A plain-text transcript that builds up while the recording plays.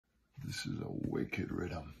This is a wicked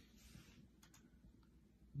rhythm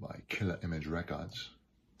by KillaImij Records.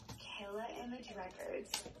 KillaImij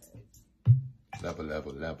Records. Level,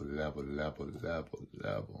 level, level, level, level, level,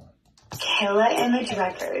 level. KillaImij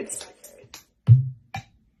Records.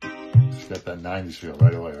 It's got that 90s feel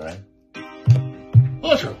right away, right?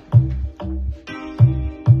 Also,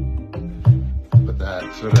 but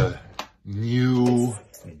that sort of new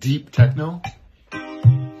deep techno.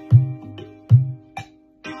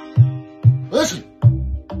 Listen,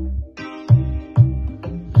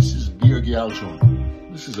 this is beer gyal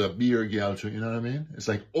tune. This is a beer gyal tune, you know what I mean? It's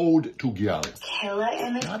like ode to gyal.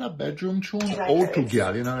 KillaImij. Not a bedroom tune, Records. ode to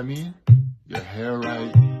gyal, you know what I mean? Your hair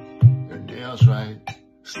right, your nails right,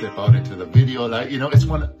 step out into the video light, you know, it's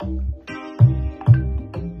one.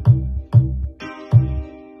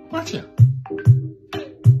 Watch it.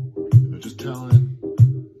 You're just telling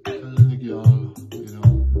the gyal, you know,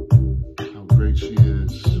 how great she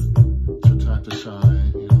is. It's her time to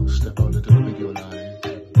shine, you know, step out into the video light.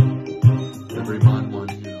 Every man one,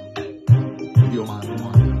 you know, video man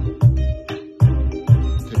one, you know.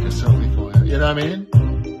 Take a selfie for you, you know what I mean?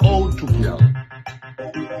 Ode to gyal.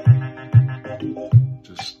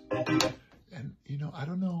 Just, and you know, I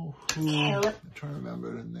don't know who, I'm trying to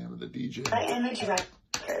remember the name of the DJ. KillaImij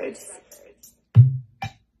Records.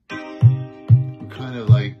 Kind of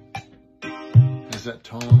like has that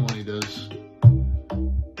tone when he does.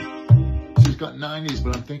 He's got 90s,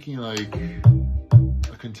 but I'm thinking like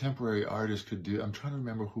a contemporary artist could do. I'm trying to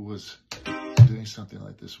remember who was doing something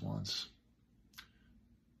like this once.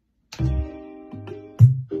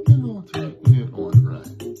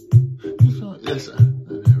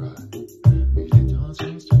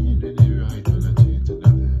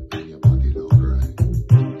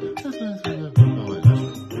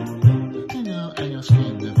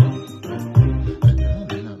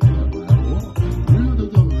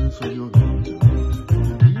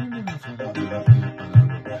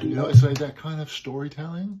 You know, it's like that kind of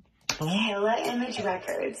storytelling tone. KillaImij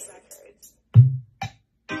Records.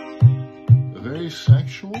 Very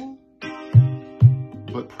sexual,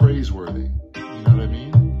 but praiseworthy. You know what I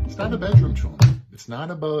mean? It's not a bedroom tune. It's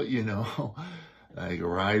not about, you know, like a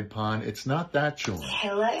ride pun. It's not that tune.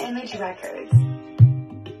 KillaImij Records.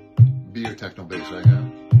 Beer techno bass right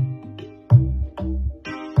now.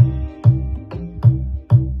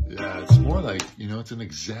 Yeah, it's more like, you know, it's an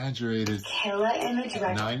exaggerated KillaImij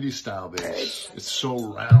Records. 90s style bass. It's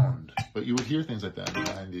so round, but you would hear things like that in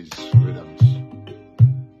the 90s rhythms,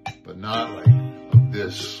 but not like of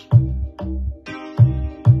this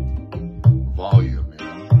volume, you know.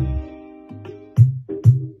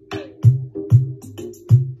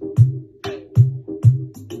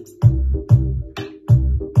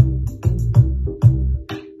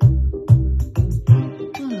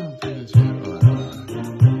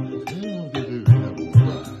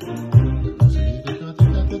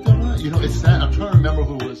 You know, it's that. I'm trying to remember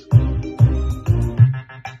who it was.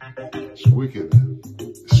 It's wicked.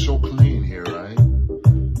 It's so clean here, right?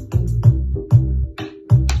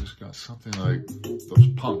 Just got something like those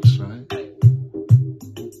pumps, right?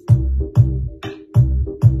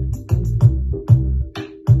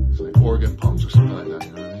 It's like organ pumps or something like that,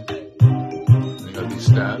 you know what I mean? And you got these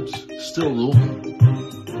stabs, still looping.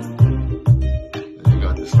 And you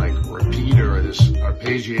got this like repeater or this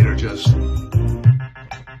arpeggiator just.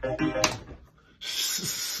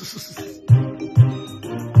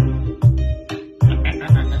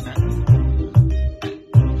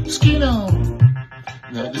 Skino!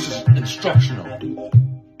 Now, this is instructional.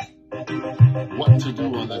 What to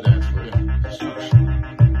do on the dance floor. Yeah, instruction.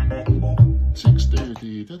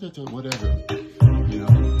 6:30, whatever. You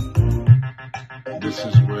know? This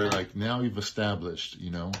is where, like, now you've established,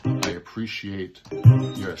 you know, I appreciate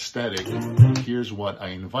your aesthetic. Here's what I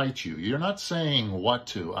invite you. You're not saying what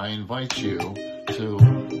to. I invite you to...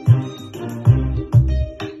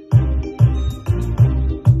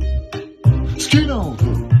 Skino!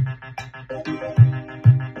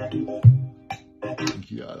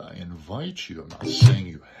 Yeah, I invite you. I'm not saying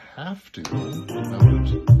you have to. I would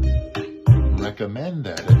recommend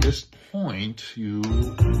that at this point you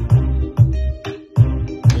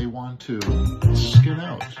may want to skin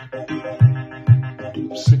out.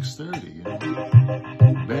 6:30, you know.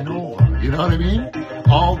 Bend over. You know what I mean?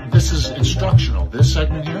 All this is instructional. This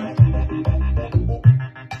segment here.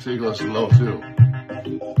 So he goes low too.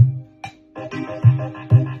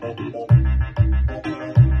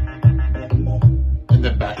 And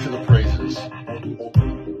then back to the praises.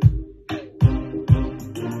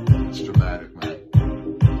 It's dramatic, man.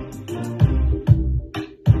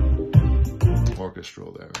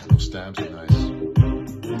 Orchestral there. Those stabs are nice.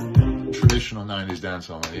 Traditional 90s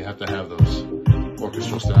dancehall, man. You have to have those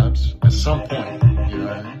orchestral stabs at some point. You know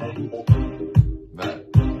what I mean? That.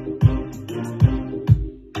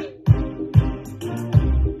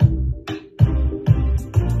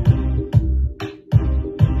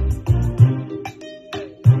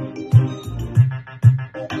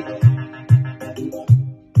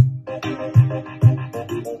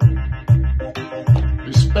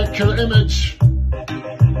 Respect KillaImij.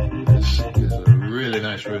 This is a really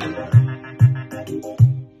nice rhythm, man.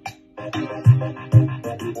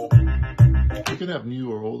 You can have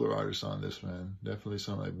new or older artists on this, man. Definitely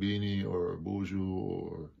something like Beanie or Buju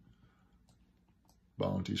or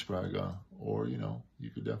Bounty Spraga. Or, you know, you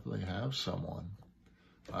could definitely have someone,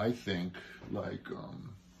 I think, like,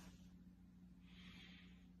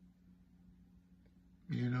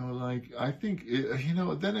 you know, like, I think, you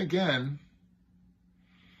know, then again,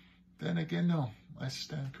 no, I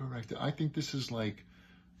stand corrected. I think this is like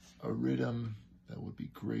a rhythm that would be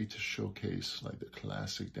great to showcase like the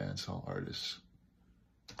classic dancehall artists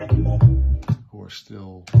who are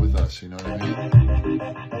still with us, you know what I mean?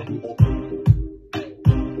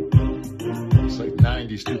 It's like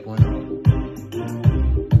 90s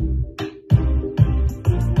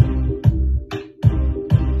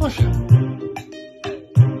 2.0. Oh shit.